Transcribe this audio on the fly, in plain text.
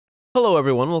Hello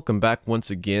everyone, welcome back once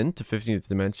again to 15th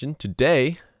Dimension.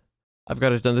 Today, I've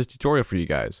got another tutorial for you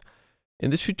guys.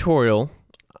 In this tutorial,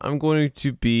 I'm going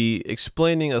to be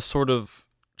explaining a sort of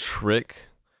trick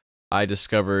I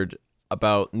discovered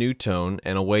about Newtone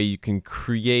and a way you can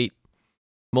create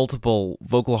multiple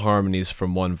vocal harmonies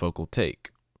from one vocal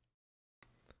take.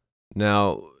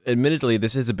 Now, admittedly,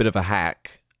 this is a bit of a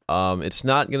hack. It's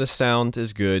not going to sound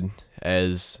as good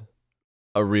as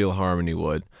a real harmony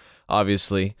would,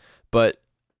 obviously. But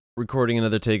recording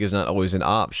another take is not always an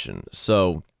option.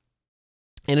 So,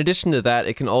 in addition to that,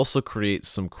 it can also create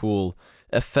some cool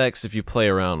effects if you play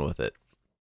around with it.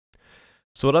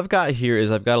 So what I've got here is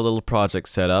I've got a little project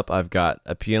set up. I've got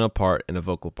a piano part and a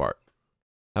vocal part.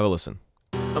 Have a listen.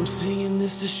 I'm singing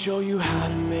this to show you how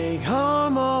to make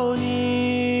harmonies.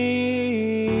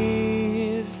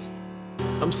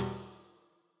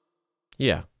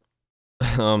 Yeah.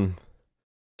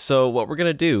 So what we're going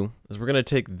to do is we're going to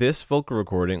take this vocal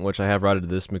recording, which I have routed to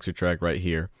this mixer track right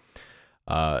here,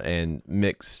 and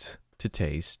mixed to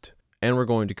taste, and we're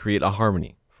going to create a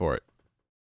harmony for it.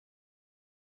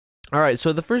 Alright,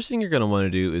 so the first thing you're going to want to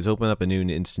do is open up a new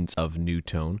instance of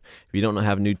Newtone. If you don't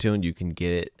have Newtone, you can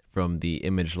get it from the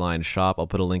Image Line shop. I'll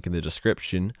put a link in the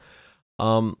description.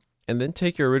 And then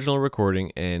take your original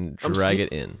recording and drag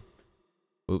it in.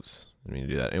 Oops, didn't mean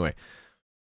to do that. Anyway.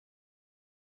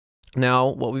 Now,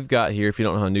 what we've got here, if you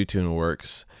don't know how Newtone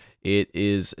works, it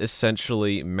is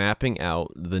essentially mapping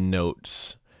out the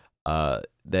notes that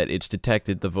it's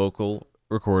detected the vocal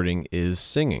recording is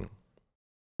singing.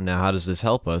 Now, how does this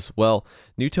help us? Well,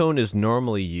 Newtone is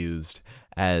normally used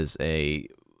as a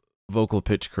vocal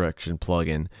pitch correction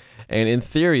plugin, and in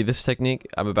theory, this technique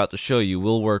I'm about to show you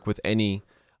will work with any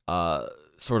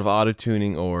sort of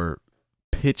auto-tuning or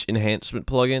pitch enhancement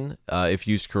plugin if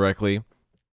used correctly.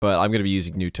 But I'm going to be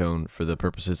using Newtone for the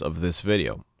purposes of this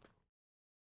video.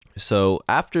 So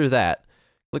after that,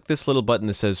 click this little button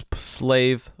that says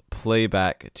Slave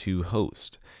Playback to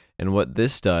Host. And what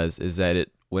this does is that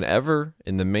whenever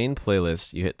in the main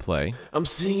playlist you hit play, I'm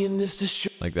singing this to show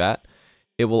like that,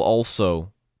 it will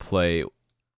also play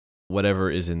whatever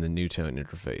is in the Newtone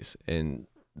interface. In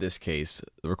this case,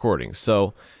 the recording.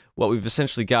 So what we've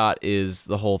essentially got is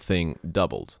the whole thing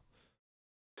doubled.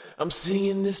 I'm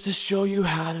singing this to show you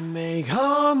how to make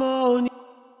harmony.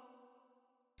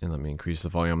 And let me increase the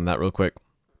volume on that real quick.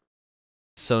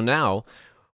 So now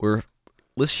we're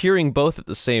hearing both at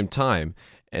the same time,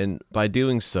 and by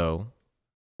doing so,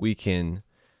 we can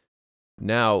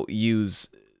now use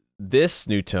this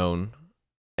Newtone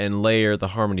and layer the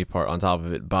harmony part on top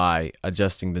of it by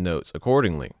adjusting the notes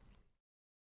accordingly.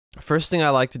 First thing I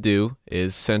like to do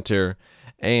is center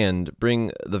and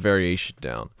bring the variation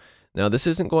down. Now, this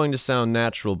isn't going to sound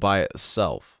natural by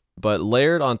itself, but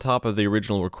layered on top of the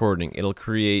original recording, it'll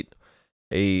create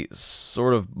a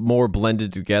sort of more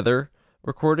blended together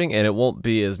recording, and it won't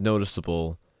be as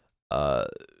noticeable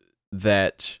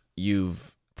that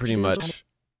you've pretty much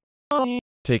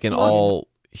taken all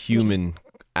human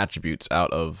attributes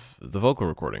out of the vocal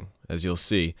recording, as you'll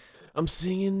see. I'm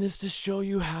singing this to show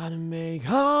you how to make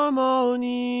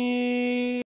harmony.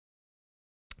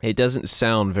 It doesn't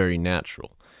sound very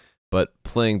natural. But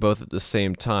playing both at the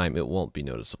same time, it won't be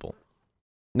noticeable.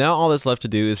 Now all that's left to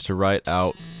do is to write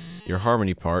out your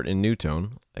harmony part in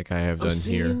Newtone, like I have done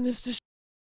here.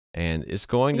 And it's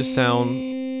going to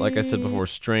sound, like I said before,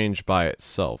 strange by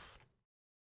itself.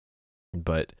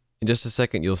 But in just a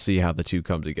second, you'll see how the two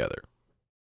come together.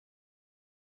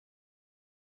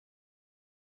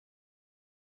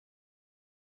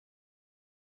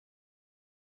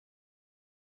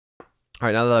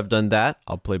 Alright, now that I've done that,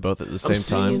 I'll play both at the same time. I'm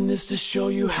singing this to show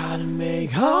you how to make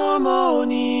harmonies.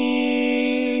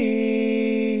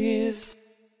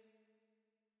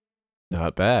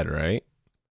 Not bad, right?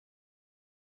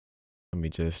 Let me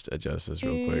just adjust this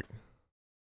real quick.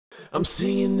 I'm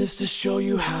singing this to show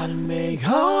you how to make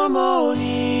harmonies.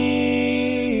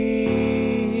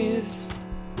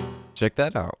 Check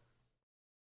that out.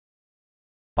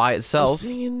 By itself, I'm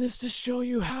singing this to show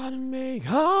you how to make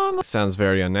harmonies. Sounds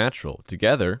very unnatural.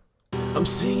 Together, I'm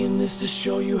singing this to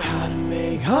show you how to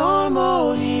make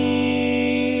harmony.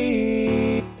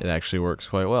 It actually works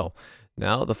quite well.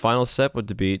 Now, the final step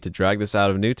would be to drag this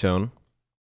out of Newtone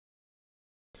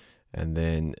and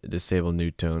then disable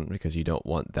Newtone because you don't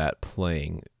want that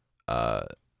playing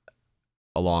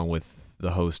along with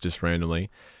the host just randomly.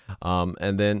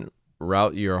 And then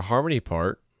route your harmony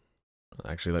part.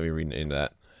 Actually, let me rename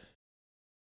that.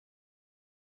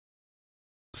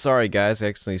 Sorry guys, I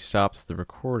accidentally stopped the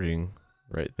recording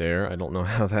right there. I don't know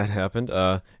how that happened.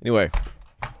 Anyway,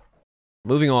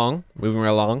 moving right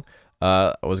along.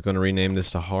 I was going to rename this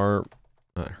to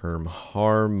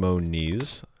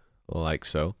harmonies, like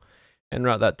so, and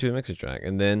route that to a mixer track.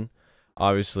 And then,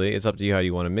 obviously, it's up to you how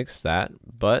you want to mix that,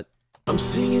 but I'm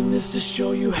singing this to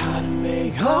show you how to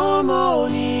make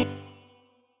harmony.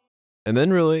 and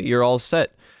then really, you're all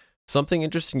set. Something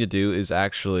interesting to do is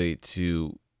actually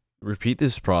to repeat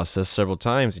this process several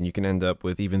times, and you can end up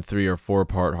with even 3 or 4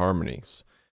 part harmonies.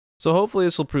 So hopefully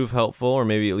this will prove helpful, or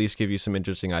maybe at least give you some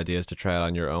interesting ideas to try out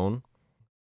on your own.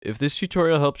 If this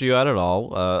tutorial helped you out at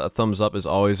all, a thumbs up is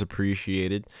always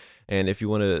appreciated, and if you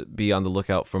want to be on the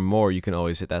lookout for more, you can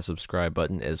always hit that subscribe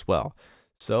button as well.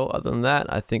 So other than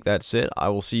that, I think that's it. I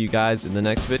will see you guys in the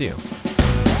next video.